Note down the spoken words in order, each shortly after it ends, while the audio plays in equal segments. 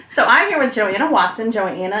So I'm here with Joanna Watson.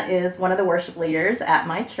 Joanna is one of the worship leaders at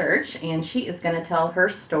my church, and she is going to tell her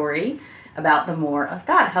story about the more of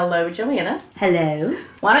God. Hello, Joanna. Hello.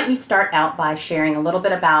 Why don't you start out by sharing a little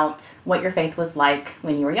bit about what your faith was like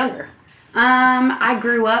when you were younger? I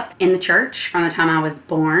grew up in the church from the time I was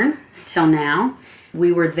born till now.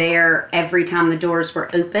 We were there every time the doors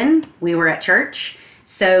were open. We were at church.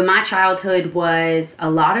 So my childhood was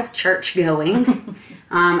a lot of church going.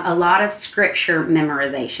 A lot of scripture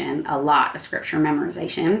memorization,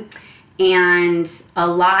 and a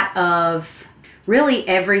lot of really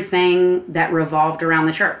everything that revolved around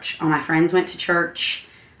the church. All my friends went to church.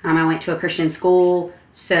 I went to a Christian school,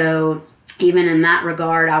 so even in that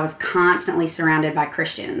regard, I was constantly surrounded by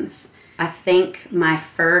Christians. I think my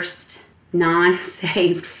first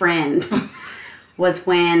non-saved friend was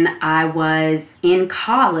when I was in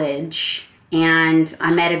college. And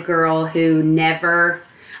I met a girl who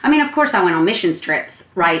of course I went on missions trips,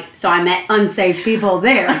 right? So I met unsaved people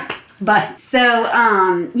there. But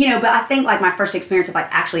I think like my first experience of like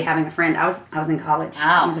actually having a friend, I was in college.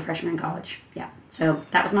 Wow. I was a freshman in college. Yeah. So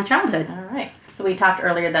that was my childhood. All right. So we talked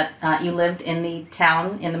earlier that you lived in the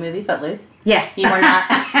town in the movie Footloose. Yes. You were not.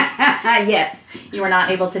 Yes. You were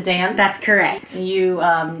not able to dance. That's correct. You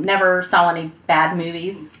never saw any bad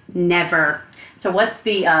movies. Never. So what's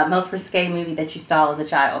the most risque movie that you saw as a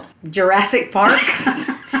child? Jurassic Park.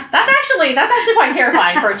 That's actually quite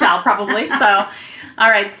terrifying for a child, probably. So, all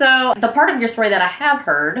right. So the part of your story that I have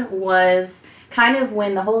heard was kind of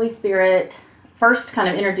when the Holy Spirit first kind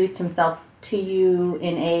of introduced himself to you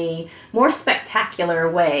in a more spectacular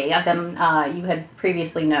way than you had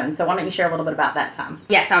previously known. So why don't you share a little bit about that time?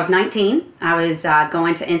 Yes, I was 19. I was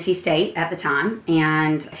going to NC State at the time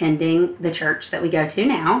and attending the church that we go to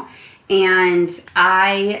now. And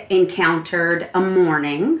I encountered a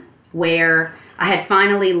morning where I had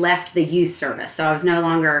finally left the youth service. So I was no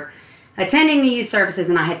longer attending the youth services,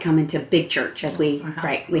 and I had come into big church, as we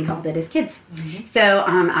called it as kids. Mm-hmm. So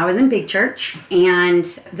I was in big church, and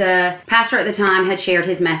the pastor at the time had shared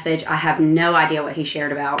his message. I have no idea what he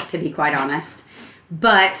shared about, to be quite honest.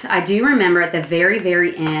 But I do remember at the very,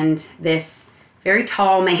 very end, this very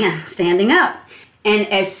tall man standing up. And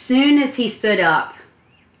as soon as he stood up,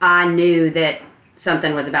 I knew that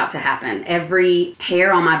something was about to happen. Every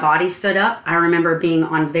hair on my body stood up. I remember being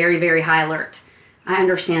on very, very high alert. I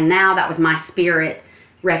understand now that was my spirit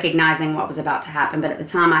recognizing what was about to happen. But at the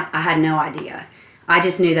time, I had no idea. I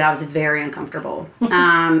just knew that I was very uncomfortable.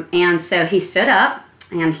 And so he stood up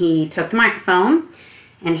and he took the microphone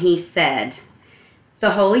and he said, "The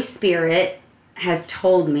Holy Spirit has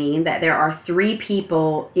told me that there are 3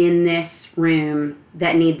 people in this room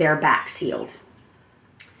that need their backs healed."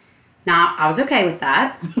 Now, I was okay with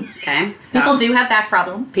that. Okay. So People do have back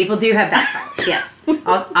problems. People do have back problems, yes.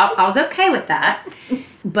 I was okay with that.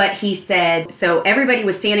 But he said, so everybody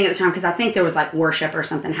was standing at the time because I think there was like worship or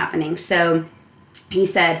something happening. So he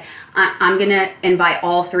said, I'm going to invite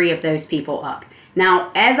all 3 of those people up.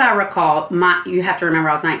 Now, as I recall, you have to remember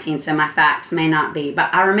I was 19, so my facts may not be.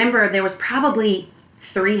 But I remember there was probably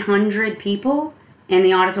 300 people in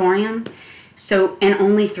the auditorium. So, and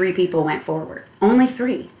only 3 people went forward. Only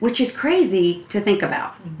 3, which is crazy to think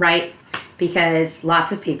about, right? Because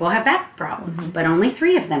lots of people have back problems, but only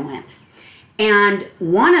 3 of them went. And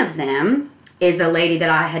one of them is a lady that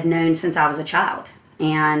I had known since I was a child.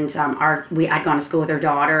 And I'd gone to school with her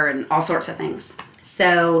daughter and all sorts of things.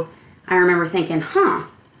 So I remember thinking,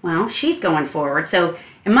 well, she's going forward, so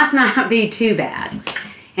it must not be too bad.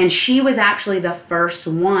 And she was actually the first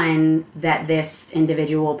one that this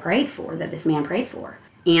individual prayed for, that this man prayed for.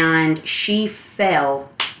 And she fell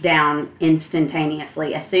down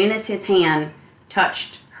instantaneously. As soon as his hand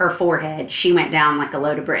touched her forehead, she went down like a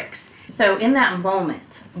load of bricks. So in that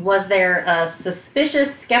moment, was there a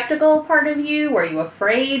suspicious, skeptical part of you? Were you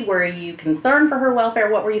afraid? Were you concerned for her welfare?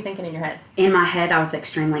 What were you thinking in your head? In my head, I was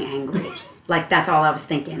extremely angry. Like, that's all I was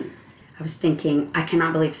thinking. I was thinking, I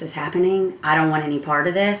cannot believe this is happening. I don't want any part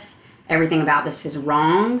of this. Everything about this is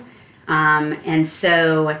wrong. And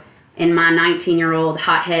so in my 19-year-old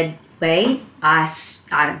hothead way,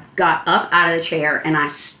 I got up out of the chair and I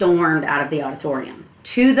stormed out of the auditorium.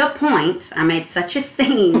 To the point, I made such a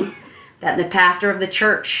scene that the pastor of the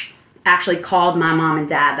church actually called my mom and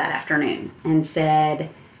dad that afternoon and said,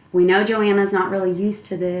 "We know Joanna's not really used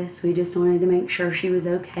to this. We just wanted to make sure she was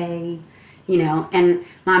okay." And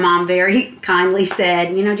my mom very kindly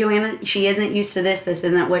said, "Joanna, she isn't used to this. This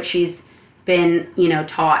isn't what she's been,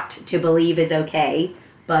 taught to believe is okay.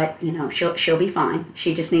 But, she'll be fine.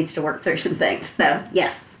 She just needs to work through some things." So,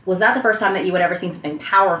 yes. Was that the first time that you had ever seen something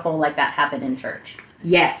powerful like that happen in church?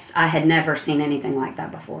 Yes, I had never seen anything like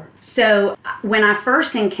that before. So when I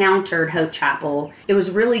first encountered Hope Chapel, it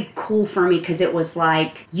was really cool for me because it was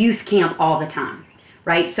like youth camp all the time,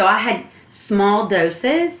 right? So I had small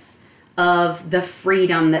doses of the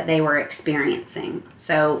freedom that they were experiencing.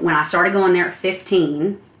 So when I started going there at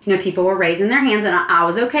 15, people were raising their hands, and I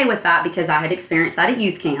was okay with that because I had experienced that at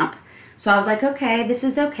youth camp. So I was like, okay, this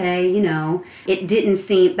is okay, That didn't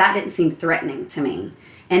seem threatening to me.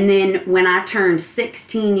 And then when I turned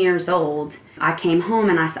 16 years old, I came home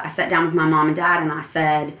and I sat down with my mom and dad and I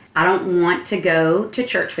said, I don't want to go to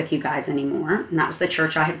church with you guys anymore. And that was the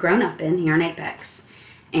church I had grown up in here in Apex.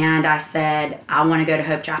 And I said, I want to go to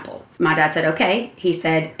Hope Chapel. My dad said, okay. He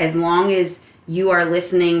said, as long as you are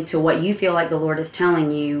listening to what you feel like the Lord is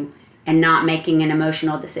telling you and not making an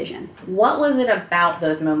emotional decision. What was it about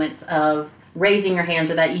those moments of raising your hands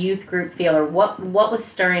or that youth group feel, or what was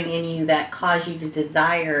stirring in you that caused you to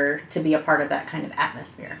desire to be a part of that kind of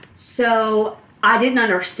atmosphere? So I didn't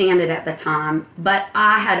understand it at the time, but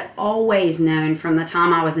I had always known from the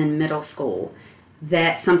time I was in middle school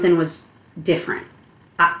that something was different.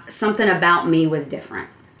 Something about me was different.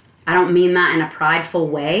 I don't mean that in a prideful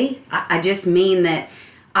way. I just mean that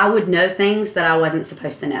I would know things that I wasn't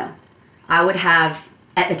supposed to know. I would have,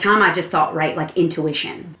 at the time I just thought, right, like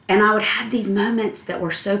intuition. And I would have these moments that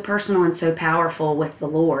were so personal and so powerful with the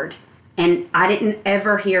Lord. And I didn't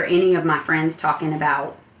ever hear any of my friends talking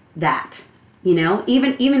about that.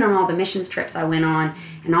 Even on all the missions trips I went on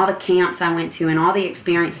and all the camps I went to and all the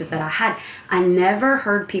experiences that I had, I never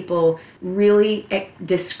heard people really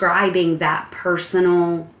describing that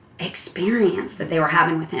personal experience that they were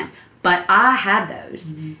having with him. But I had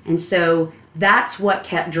those. Mm-hmm. And so that's what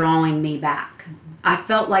kept drawing me back. I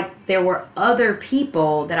felt like there were other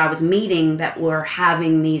people that I was meeting that were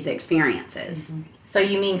having these experiences. Mm-hmm. So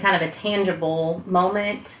you mean kind of a tangible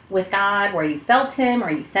moment with God where you felt him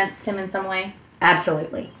or you sensed him in some way?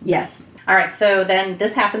 Absolutely. Yes. All right. So then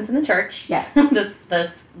this happens in the church. Yes.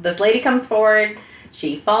 This lady comes forward.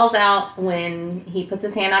 She falls out when he puts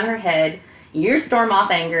his hand on her head. You storm off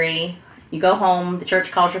angry. You go home. The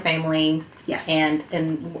church calls your family. Yes. And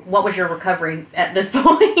what was your recovery at this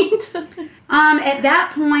point? At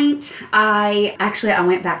that point, I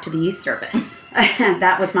went back to the youth service.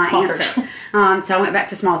 That was my answer. So I went back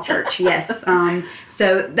to small church, yes.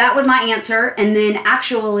 So that was my answer. And then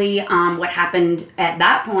actually what happened at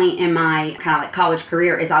that point in my kind of like college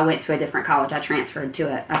career is I went to a different college. I transferred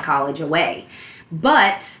to a college away.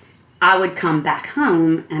 But I would come back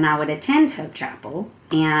home and I would attend Hope Chapel,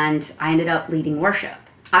 and I ended up leading worship.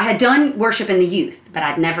 I had done worship in the youth, but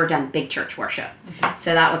I'd never done big church worship. Okay.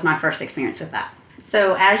 So that was my first experience with that.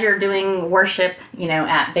 So as you're doing worship,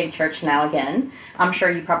 at big church now again, I'm sure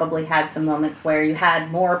you probably had some moments where you had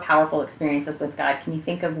more powerful experiences with God. Can you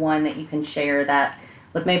think of one that you can share that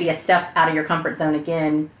was maybe a step out of your comfort zone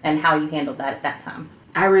again, and how you handled that at that time?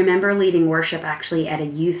 I remember leading worship actually at a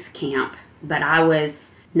youth camp, but I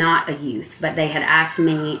was not a youth, but they had asked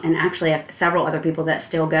me, and actually several other people that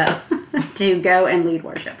still go, to go and lead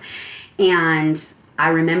worship. And I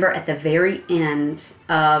remember at the very end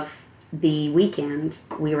of the weekend,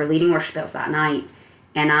 we were leading worship, it was that night,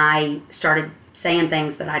 and I started saying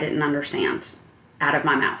things that I didn't understand out of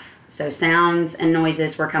my mouth. So sounds and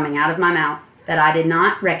noises were coming out of my mouth that I did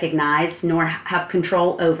not recognize nor have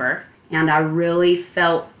control over. And I really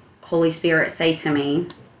felt Holy Spirit say to me,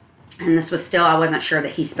 and this was still, I wasn't sure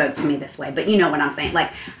that he spoke to me this way, but you know what I'm saying.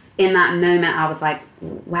 Like in that moment, I was like,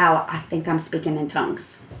 wow, I think I'm speaking in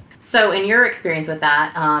tongues. So in your experience with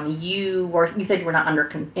that, you said you were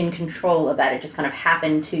not in control of that. It just kind of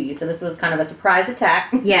happened to you. So this was kind of a surprise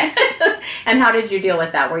attack. Yes. And how did you deal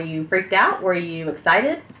with that? Were you freaked out? Were you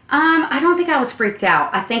excited? I don't think I was freaked out.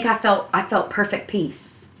 I think I felt perfect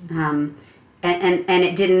peace. And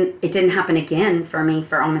it didn't happen again for me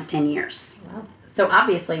for almost 10 years. Wow. So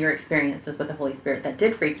obviously your experiences with the Holy Spirit that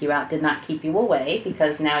did freak you out did not keep you away,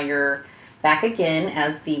 because now you're back again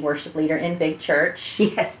as the worship leader in big church.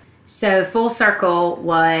 Yes. So full circle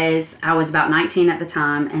was, I was about 19 at the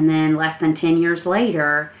time, and then less than 10 years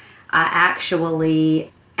later, I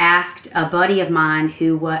actually asked a buddy of mine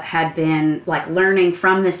who had been like learning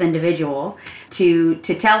from this individual to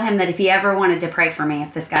tell him that if he ever wanted to pray for me,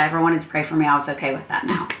 if this guy ever wanted to pray for me, I was okay with that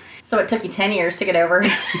now. So it took you 10 years to get over,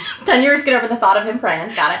 10 years to get over the thought of him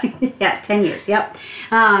praying. Got it. Yeah, 10 years. Yep.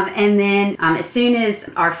 And then as soon as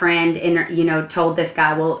our friend, told this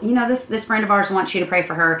guy, well, this friend of ours wants you to pray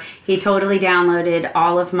for her. He totally downloaded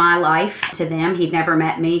all of my life to them. He'd never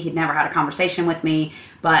met me. He'd never had a conversation with me,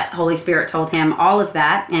 but Holy Spirit told him all of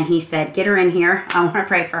that. And he said, get her in here. I want to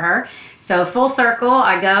pray for her. So full circle,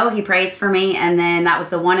 I go, he prays for me. And then that was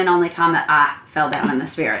the one and only time that I fell down in the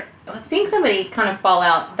Spirit. Seeing somebody kind of fall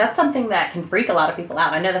out, that's something that can freak a lot of people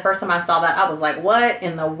out. I know the first time I saw that, I was like, what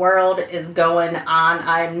in the world is going on?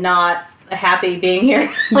 I'm not happy being here.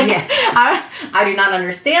 I do not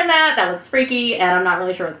understand that. That looks freaky, and I'm not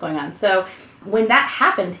really sure what's going on. So when that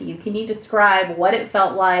happened to you, can you describe what it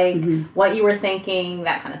felt like, what you were thinking,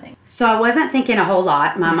 that kind of thing? So I wasn't thinking a whole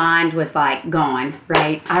lot. My mind was like gone,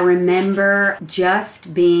 right? I remember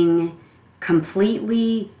just being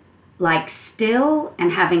completely like still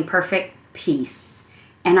and having perfect peace.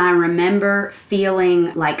 And I remember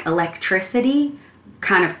feeling like electricity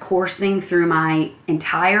kind of coursing through my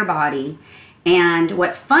entire body. And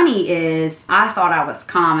what's funny is I thought I was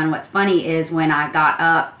calm. And what's funny is when I got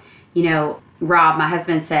up, Rob, my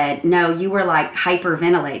husband, said, no, you were like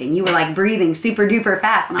hyperventilating. You were like breathing super duper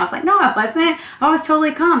fast. And I was like, no, I wasn't. I was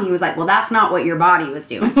totally calm. He was like, well, that's not what your body was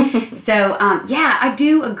doing. So, I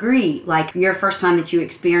do agree. Like your first time that you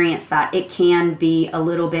experience that, it can be a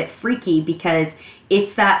little bit freaky because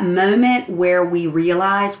it's that moment where we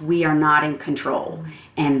realize we are not in control.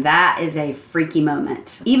 And that is a freaky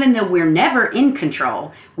moment. Even though we're never in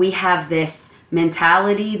control, we have this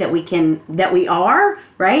mentality that we are,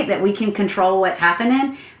 right? That we can control what's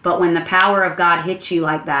happening. But when the power of God hits you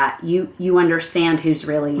like that, you understand who's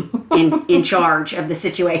really in charge of the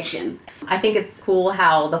situation. I think it's cool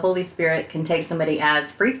how the Holy Spirit can take somebody as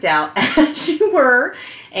freaked out as you were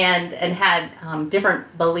and had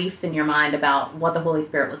different beliefs in your mind about what the Holy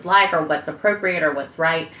Spirit was like or what's appropriate or what's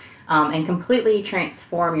right, and completely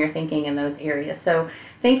transform your thinking in those areas. So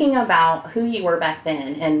thinking about who you were back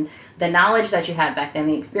then and the knowledge that you had back then,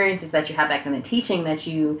 the experiences that you had back then, the teaching that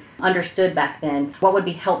you understood back then, what would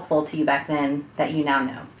be helpful to you back then that you now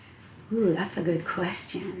know? Ooh, that's a good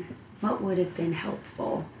question. What would have been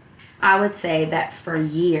helpful? I would say that for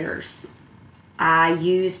years, I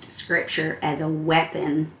used Scripture as a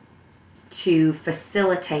weapon to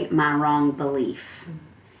facilitate my wrong belief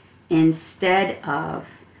instead of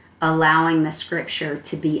allowing the Scripture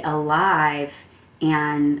to be alive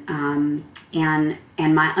and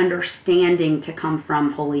my understanding to come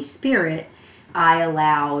from Holy Spirit. I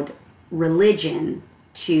allowed religion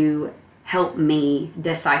to help me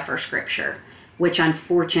decipher Scripture, which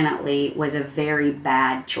unfortunately was a very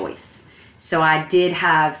bad choice. So I did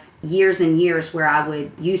have years and years where I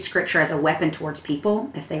would use Scripture as a weapon towards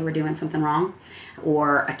people if they were doing something wrong,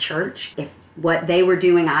 or a church if what they were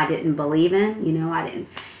doing I didn't believe in, I didn't.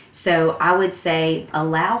 So I would say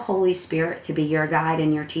allow Holy Spirit to be your guide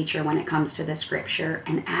and your teacher when it comes to the Scripture,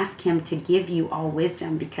 and ask Him to give you all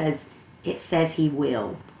wisdom because it says He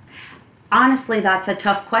will. Honestly, that's a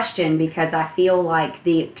tough question because I feel like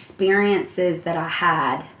the experiences that I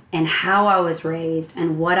had and how I was raised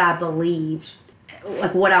and what I believed,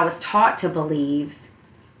 like what I was taught to believe,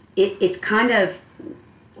 it's kind of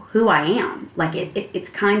who I am. Like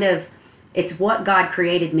it's what God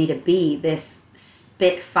created me to be, this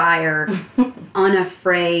spitfire,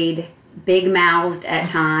 unafraid, big-mouthed at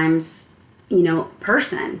times,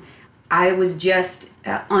 person. I was just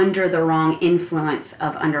under the wrong influence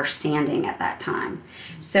of understanding at that time.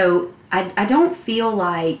 So I don't feel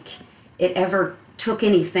like it ever took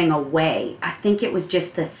anything away. I think it was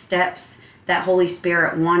just the steps that Holy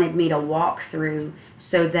Spirit wanted me to walk through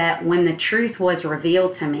so that when the truth was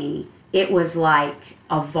revealed to me, it was like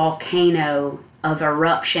a volcano of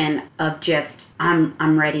eruption of just,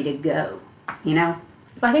 I'm ready to go,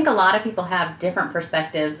 So I think a lot of people have different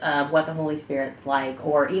perspectives of what the Holy Spirit's like,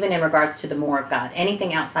 or even in regards to the more of God,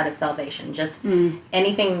 anything outside of salvation, just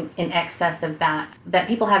anything in excess of that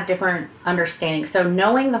people have different understandings. So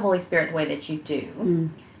knowing the Holy Spirit the way that you do,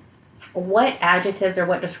 what adjectives or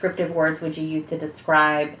what descriptive words would you use to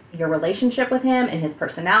describe your relationship with Him and His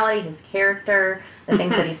personality, His character, the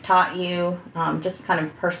things that He's taught you? Just kind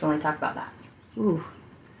of personally talk about that. Ooh.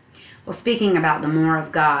 Well, speaking about the more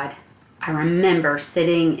of God, I remember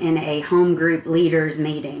sitting in a home group leaders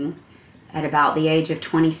meeting at about the age of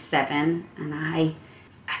 27, and I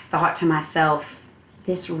thought to myself,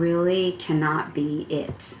 this really cannot be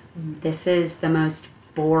it. This is the most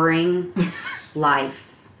boring life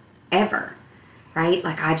ever, right?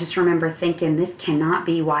 Like I just remember thinking, this cannot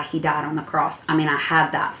be why He died on the cross. I mean, I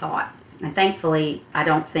had that thought. And thankfully, I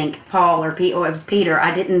don't think Paul or it was Peter.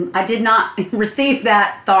 I did not receive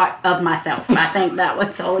that thought of myself. I think that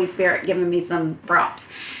was the Holy Spirit giving me some props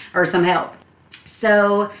or some help.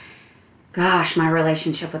 So, gosh, my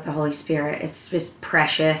relationship with the Holy Spirit, it's just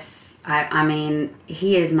precious. I mean,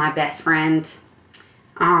 he is my best friend.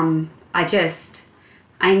 I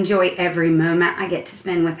enjoy every moment I get to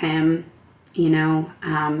spend with him. You know,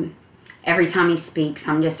 every time he speaks,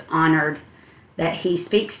 I'm just honored that he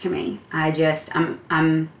speaks to me.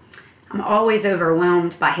 I'm always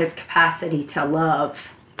overwhelmed by his capacity to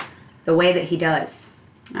love the way that he does.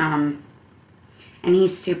 And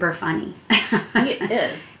he's super funny. He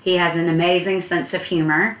is. He has an amazing sense of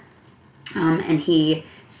humor. And he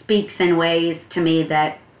speaks in ways to me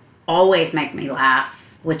that always make me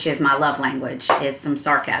laugh, which is my love language, is some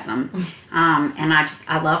sarcasm. And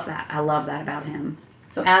I love that. I love that about him.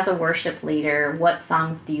 So as a worship leader, what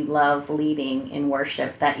songs do you love leading in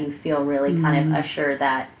worship that you feel really kind of usher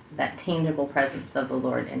that tangible presence of the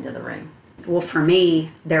Lord into the room? Well, for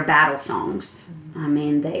me, they're battle songs. I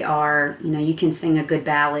mean, they are, you can sing a good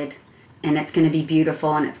ballad and it's going to be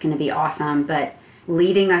beautiful and it's going to be awesome, but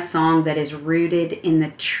leading a song that is rooted in the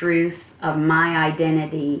truth of my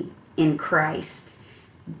identity in Christ,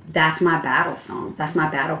 that's my battle song. That's my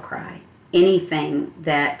battle cry. Anything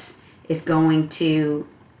that is going to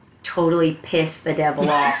totally piss the devil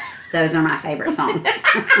off, those are my favorite songs.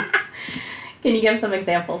 Can you give some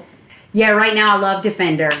examples? Yeah, right now I love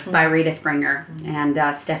Defender by Rita Springer and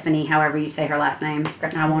Stephanie, however you say her last name.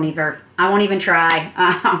 I won't even try.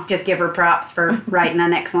 I'll just give her props for writing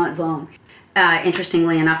an excellent song.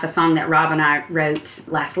 Interestingly enough, a song that Rob and I wrote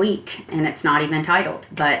last week, and it's not even titled,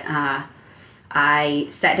 but I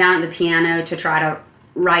sat down at the piano to try to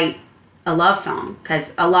write a love song,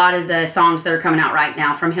 because a lot of the songs that are coming out right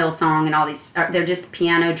now from Hillsong and all these, they're just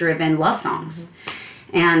piano-driven love songs.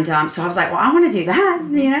 And so I was like, well, I want to do that,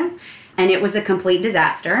 And it was a complete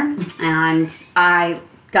disaster. And I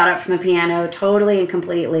got up from the piano totally and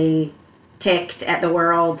completely ticked at the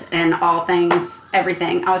world and all things,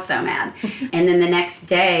 everything. I was so mad. And then the next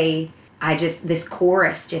day, this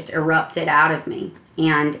chorus just erupted out of me.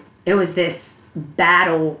 And it was this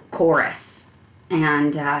battle chorus.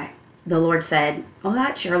 And the Lord said, oh,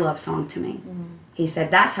 that's your love song to me. He said,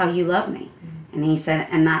 that's how you love me. And he said,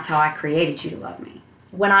 and that's how I created you to love me.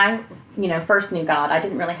 When I, first knew God, I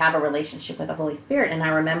didn't really have a relationship with the Holy Spirit. And I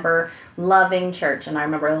remember loving church, and I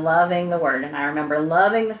remember loving the Word, and I remember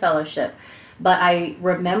loving the fellowship. But I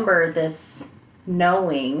remember this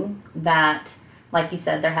knowing that, like you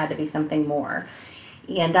said, there had to be something more.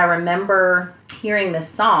 And I remember hearing this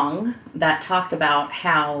song that talked about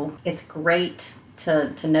how it's great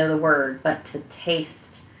to know the Word, but to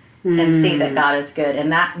taste and see that God is good.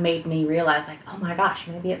 And that made me realize, like, oh my gosh,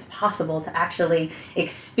 maybe it's possible to actually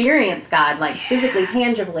experience God, like physically,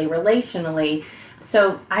 tangibly, relationally.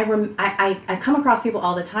 So I come across people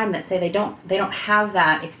all the time that say they don't have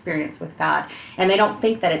that experience with God, and they don't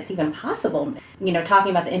think that it's even possible.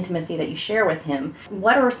 Talking about the intimacy that you share with Him,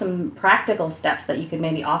 what are some practical steps that you could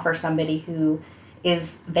maybe offer somebody who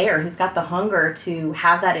is there, who's got the hunger to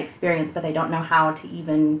have that experience, but they don't know how to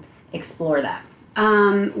even explore that?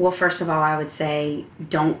 Well, first of all, I would say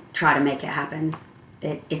don't try to make it happen.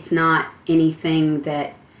 It's not anything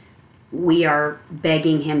that we are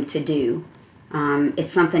begging Him to do.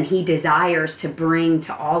 It's something He desires to bring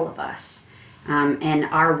to all of us. And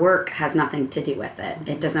our work has nothing to do with it.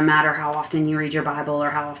 It doesn't matter how often you read your Bible, or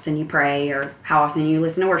how often you pray, or how often you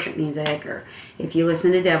listen to worship music, or if you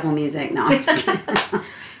listen to devil music. No, I'm just kidding.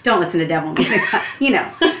 Don't listen to devil music.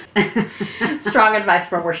 Strong advice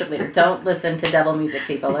from a worship leader. Don't listen to devil music,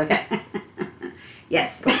 people. Okay.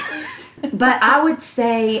 Yes, please. But I would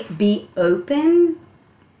say be open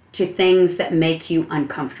to things that make you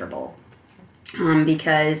uncomfortable.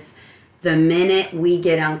 Because the minute we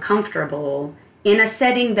get uncomfortable in a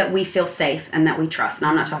setting that we feel safe and that we trust. Now,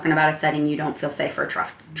 I'm not talking about a setting you don't feel safe or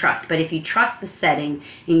trust, but if you trust the setting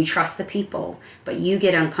and you trust the people, but you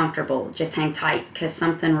get uncomfortable, just hang tight, because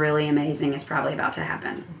something really amazing is probably about to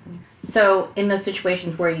happen. So in those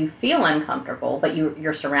situations where you feel uncomfortable, but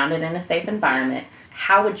you're surrounded in a safe environment,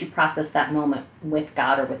 how would you process that moment with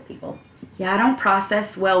God or with people? Yeah, I don't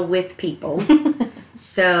process well with people.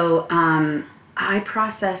 So I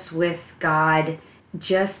process with God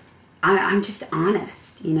I'm just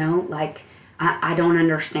honest, like I don't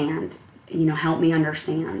understand, help me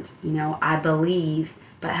understand, I believe,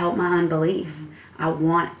 but help my unbelief. I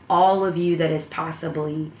want all of you that is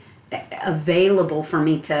possibly available for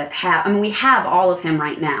me to have. I mean, we have all of Him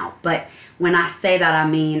right now, but when I say that, I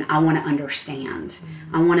mean, I want to understand.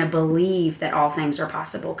 I want to believe that all things are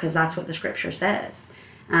possible, because that's what the scripture says.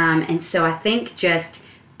 And so I think just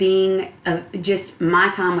being, just my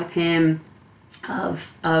time with him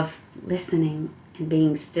of listening and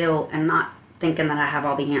being still and not thinking that I have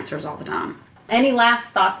all the answers all the time. Any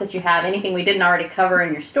last thoughts that you have? Anything we didn't already cover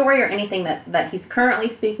in your story, or anything that he's currently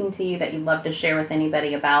speaking to you that you'd love to share with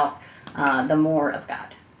anybody about the more of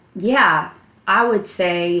God? Yeah, I would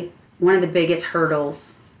say one of the biggest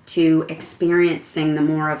hurdles to experiencing the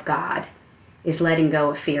more of God is letting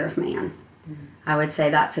go of fear of man. Mm-hmm. I would say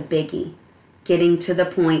that's a biggie. Getting to the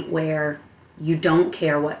point where you don't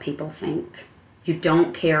care what people think. You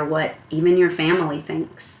don't care what even your family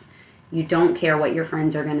thinks. You don't care what your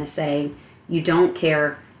friends are going to say. You don't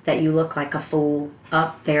care that you look like a fool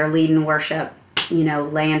up there leading worship,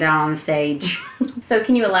 laying down on the stage. So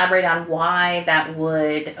can you elaborate on why that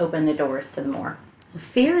would open the doors to the more?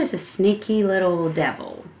 Fear is a sneaky little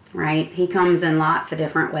devil, right? He comes in lots of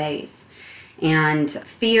different ways. And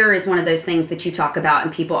fear is one of those things that you talk about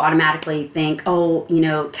and people automatically think,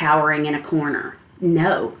 cowering in a corner.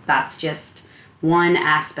 No, that's just one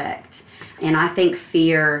aspect. And I think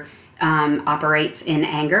fear operates in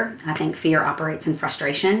anger. I think fear operates in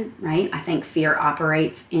frustration, right? I think fear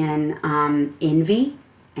operates in envy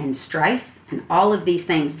and strife and all of these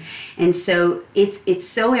things. And so it's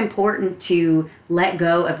so important to let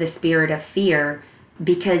go of the spirit of fear,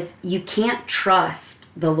 because you can't trust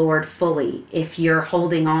the Lord fully if you're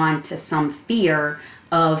holding on to some fear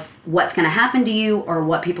of what's going to happen to you or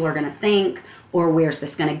what people are going to think or where's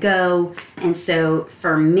this going to go. And so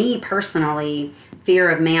for me personally, fear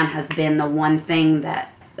of man has been the one thing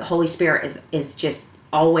that the Holy Spirit is just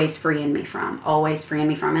always freeing me from.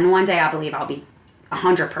 And one day I believe I'll be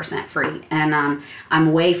 100% free. And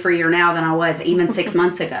I'm way freer now than I was even 6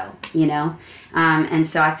 months ago, And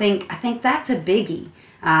so I think that's a biggie.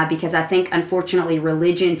 Because I think, unfortunately,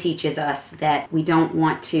 religion teaches us that we don't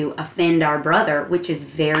want to offend our brother, which is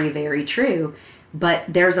very, very true. But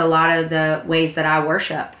there's a lot of the ways that I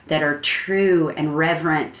worship that are true and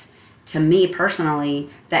reverent to me personally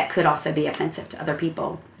that could also be offensive to other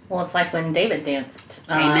people. Well, it's like when David danced.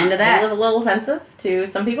 Amen to that. It was a little offensive to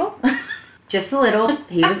some people. Just a little.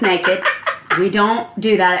 He was naked. We don't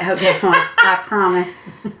do that at Hope Point, I promise.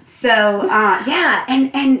 So,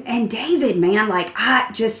 and David, man, I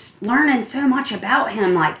just learning so much about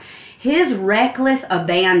him, his reckless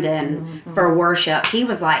abandon for worship. He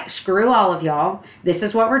was like, screw all of y'all. This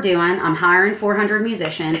is what we're doing. I'm hiring 400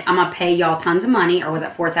 musicians. I'm going to pay y'all tons of money. Or was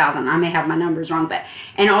it 4,000? I may have my numbers wrong.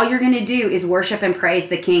 And all you're going to do is worship and praise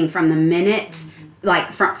the King from the minute,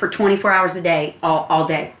 for 24 hours a day, all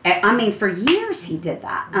day. I mean, for years he did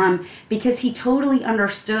that because he totally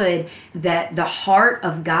understood that the heart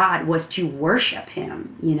of God was to worship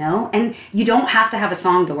him, And you don't have to have a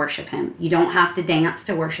song to worship him. You don't have to dance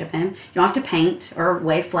to worship him. You don't have to paint or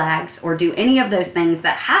wave flags or do any of those things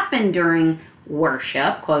that happen during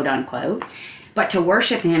worship, quote unquote. But to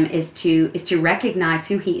worship him is to recognize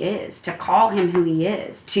who he is, to call him who he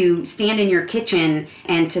is, to stand in your kitchen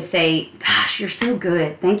and to say, gosh, you're so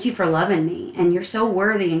good. Thank you for loving me. And you're so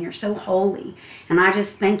worthy and you're so holy. And I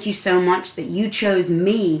just thank you so much that you chose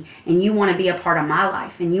me and you want to be a part of my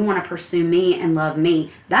life and you want to pursue me and love me.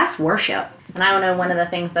 That's worship. And I know one of the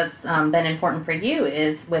things that's been important for you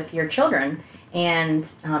is with your children and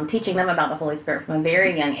teaching them about the Holy Spirit from a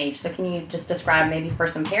very young age. So can you just describe maybe for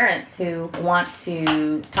some parents who want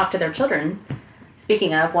to talk to their children?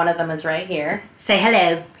 Speaking of, one of them is right here. Say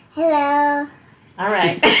hello. Hello. All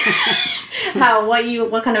right.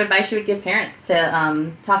 What kind of advice you would give parents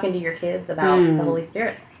to talking to your kids about the Holy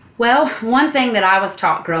Spirit? Well, one thing that I was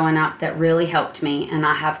taught growing up that really helped me and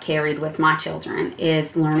I have carried with my children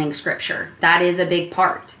is learning Scripture. That is a big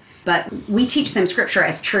part. But we teach them Scripture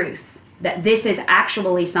as truth. That this is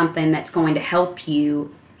actually something that's going to help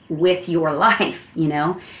you with your life,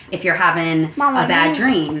 If you're having a bad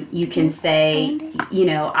dream, you can say,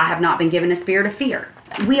 I have not been given a spirit of fear.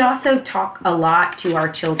 We also talk a lot to our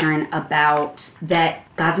children about that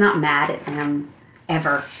God's not mad at them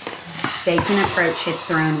ever. They can approach his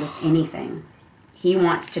throne with anything. He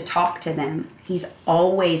wants to talk to them. He's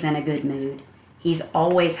always in a good mood. He's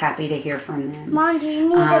always happy to hear from them. Mom, do you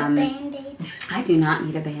need a Band-Aid? I do not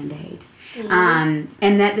need a Band-Aid. And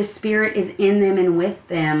that the Spirit is in them and with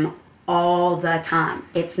them all the time.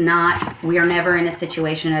 It's not, we are never in a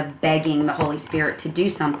situation of begging the Holy Spirit to do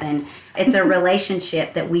something. It's a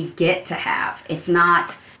relationship that we get to have. It's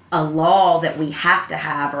not a law that we have to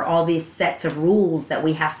have or all these sets of rules that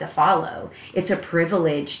we have to follow. It's a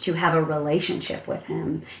privilege to have a relationship with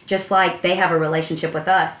him. Just like they have a relationship with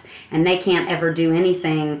us and they can't ever do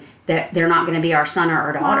anything that they're not going to be our son or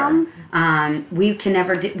our daughter. We can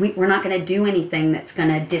never do, we're not going to do anything that's going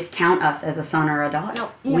to discount us as a son or a daughter.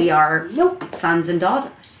 Nope. We are sons and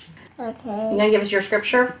daughters. Okay. You gonna give us your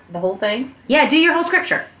scripture, the whole thing? Yeah, do your whole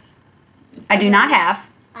scripture. I do not have.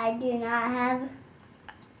 I do not have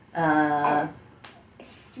Uh,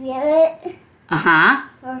 spirit Uh-huh.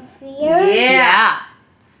 or fear. Yeah.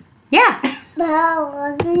 Yeah.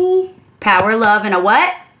 Power of me. Power, love, and a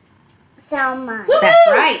what? Sound mind. That's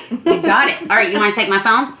right. You got it. All right, you want to take my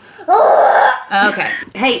phone? Okay.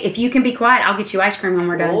 Hey, if you can be quiet, I'll get you ice cream when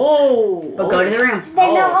we're done. Oh. But go to the room.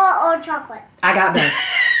 Vanilla or chocolate? I got both.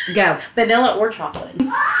 Go. Vanilla or chocolate?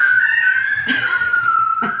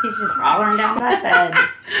 He's just following down what I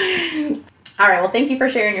said. All right. Well, thank you for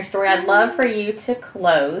sharing your story. I'd love for you to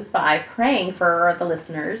close by praying for the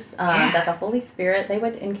listeners that the Holy Spirit, they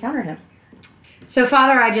would encounter him. So,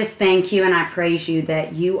 Father, I just thank you and I praise you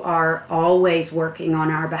that you are always working on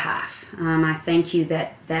our behalf. I thank you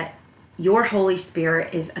that your Holy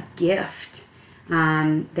Spirit is a gift,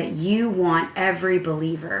 that you want every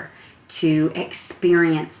believer to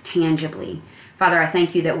experience tangibly. Father, I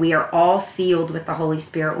thank you that we are all sealed with the Holy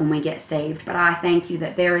Spirit when we get saved, but I thank you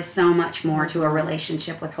that there is so much more to a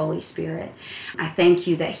relationship with Holy Spirit. I thank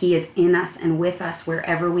you that he is in us and with us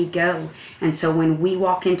wherever we go. And so when we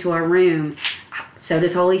walk into a room, so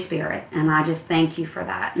does Holy Spirit. And I just thank you for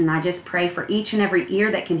that. And I just pray for each and every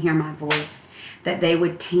ear that can hear my voice, that they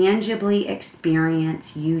would tangibly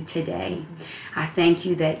experience you today. I thank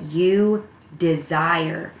you that you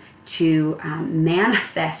desire to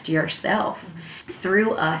manifest yourself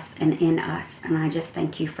through us and in us. And I just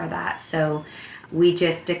thank you for that. So we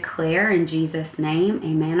just declare in Jesus' name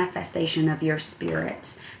a manifestation of your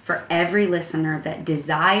Spirit for every listener that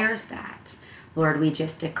desires that. Lord, we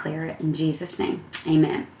just declare it in Jesus' name.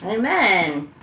 Amen. Amen.